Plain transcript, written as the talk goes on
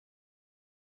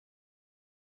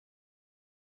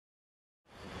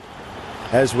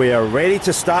as we are ready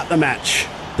to start the match.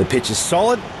 The pitch is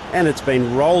solid and it's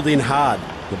been rolled in hard.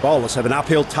 The bowlers have an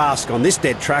uphill task on this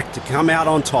dead track to come out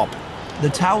on top. The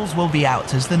towels will be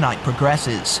out as the night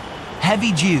progresses.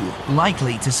 Heavy dew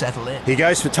likely to settle in. He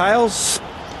goes for tails.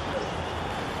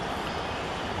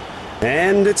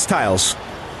 And it's tails.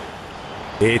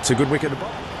 It's a good wicket to bowl.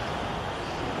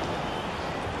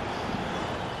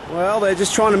 Well, they're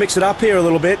just trying to mix it up here a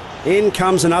little bit. In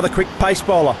comes another quick pace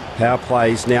bowler. Power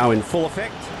play's now in full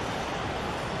effect.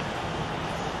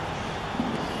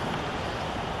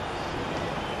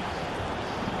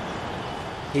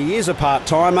 He is a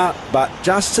part-timer, but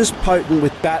just as potent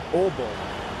with bat or ball.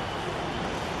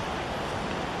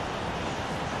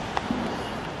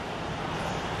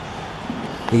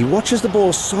 He watches the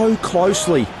ball so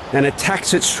closely and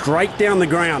attacks it straight down the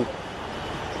ground.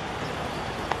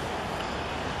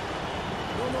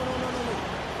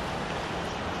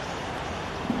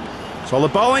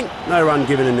 Solid bowling, no run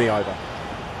given in the over.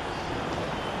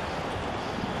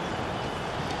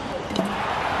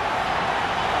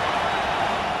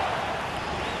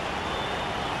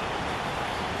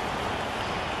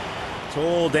 It's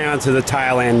all down to the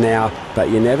tail end now, but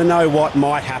you never know what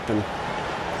might happen.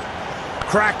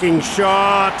 Cracking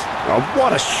shot. Oh,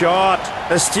 what a shot.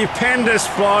 A stupendous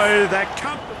flow. That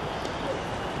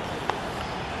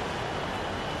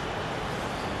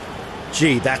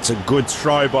Gee, that's a good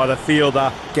throw by the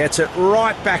fielder. Gets it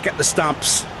right back at the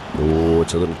stumps. Oh,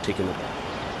 it's a little tick in the...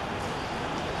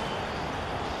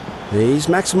 He's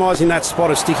maximising that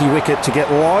spot of sticky wicket to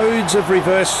get loads of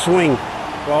reverse swing.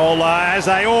 Bowler, as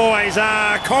they always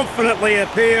are, confidently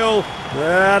appeal.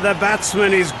 The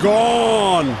batsman is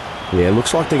gone. Yeah,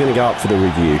 looks like they're going to go up for the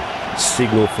review.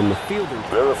 Signal from the fielder.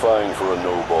 Verifying for a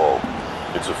no ball.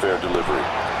 It's a fair delivery.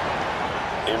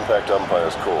 Impact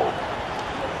umpire's call.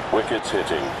 Wickets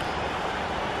hitting.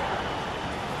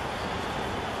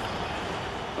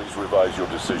 Please revise your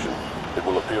decision. It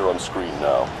will appear on screen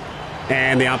now.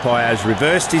 And the umpire has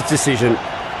reversed his decision.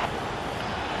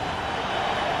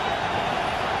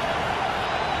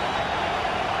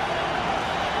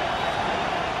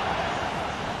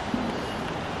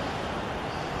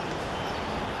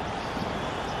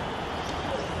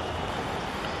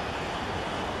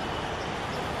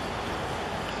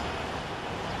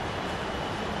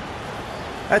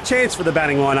 A chance for the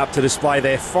batting lineup to display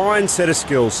their fine set of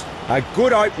skills. A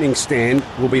good opening stand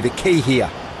will be the key here.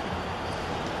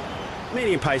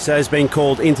 Medium pacer has been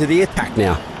called into the attack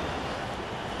now.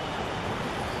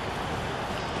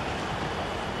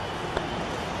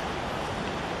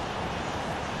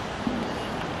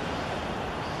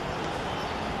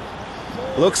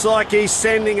 Looks like he's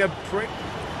sending a prick.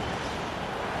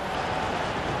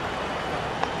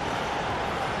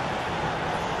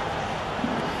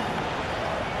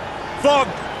 Flog.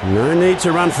 No need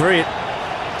to run for it.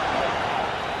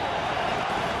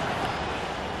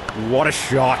 What a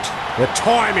shot. The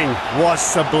timing was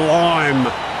sublime.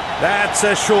 That's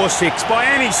a sure six by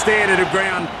any standard of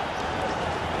ground.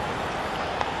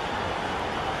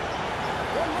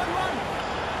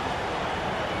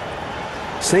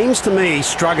 Seems to me he's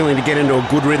struggling to get into a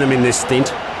good rhythm in this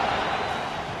stint.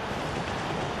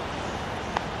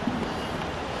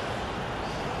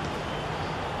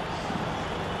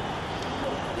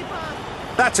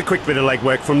 That's a quick bit of leg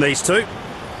work from these two.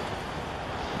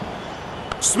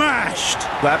 Smashed!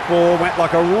 That ball went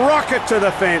like a rocket to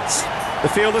the fence. The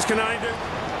fielders can only do...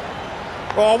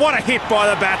 Oh, what a hit by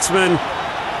the batsman.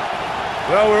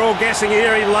 Well, we're all guessing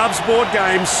here he loves board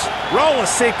games. Roll a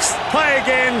six, play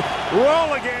again,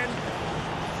 roll again.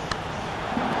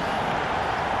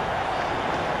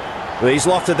 He's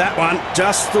lofted that one,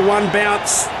 just the one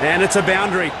bounce, and it's a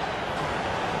boundary.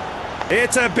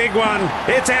 It's a big one,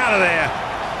 it's out of there.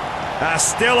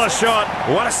 Still a shot,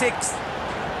 what a six.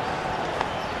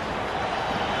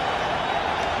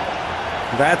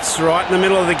 That's right in the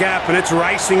middle of the gap and it's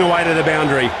racing away to the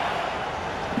boundary.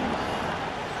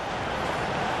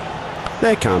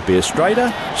 There can't be a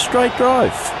straighter, straight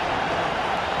drive.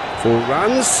 4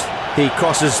 runs, he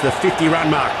crosses the 50-run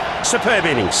mark. Superb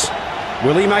innings.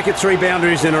 Will he make it 3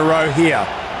 boundaries in a row here?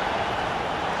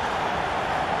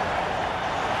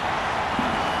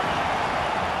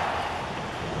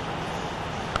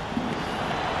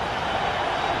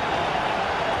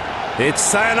 It's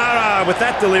sayonara with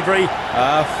that delivery.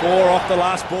 4 off the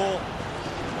last ball.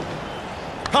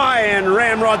 High and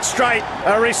ramrod straight.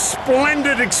 A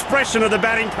resplendent expression of the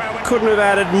batting prowess. Couldn't have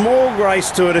added more grace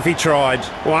to it if he tried.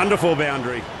 Wonderful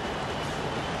boundary.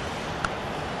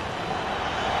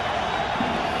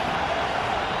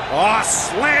 Oh,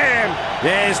 slam!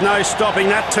 There's no stopping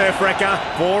that turf wrecker.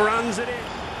 4 runs it in.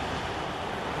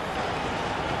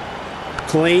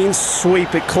 Clean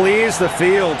sweep, it clears the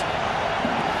field.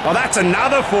 Oh, that's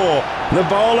another 4. The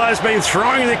bowler's been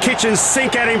throwing the kitchen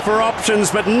sink at him for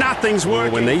options, but nothing's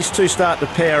working. When these two start to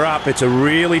pair up, it's a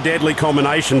really deadly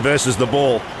combination versus the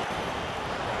ball.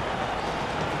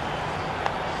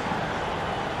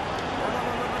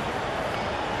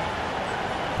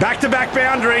 Back-to-back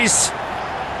boundaries.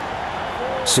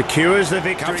 Secures the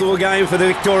victory. Comfortable game for the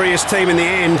victorious team in the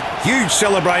end. Huge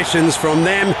celebrations from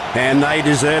them, and they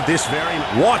deserve this very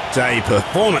much. What a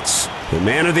performance. The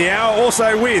man of the hour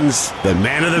also wins the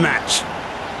man of the match.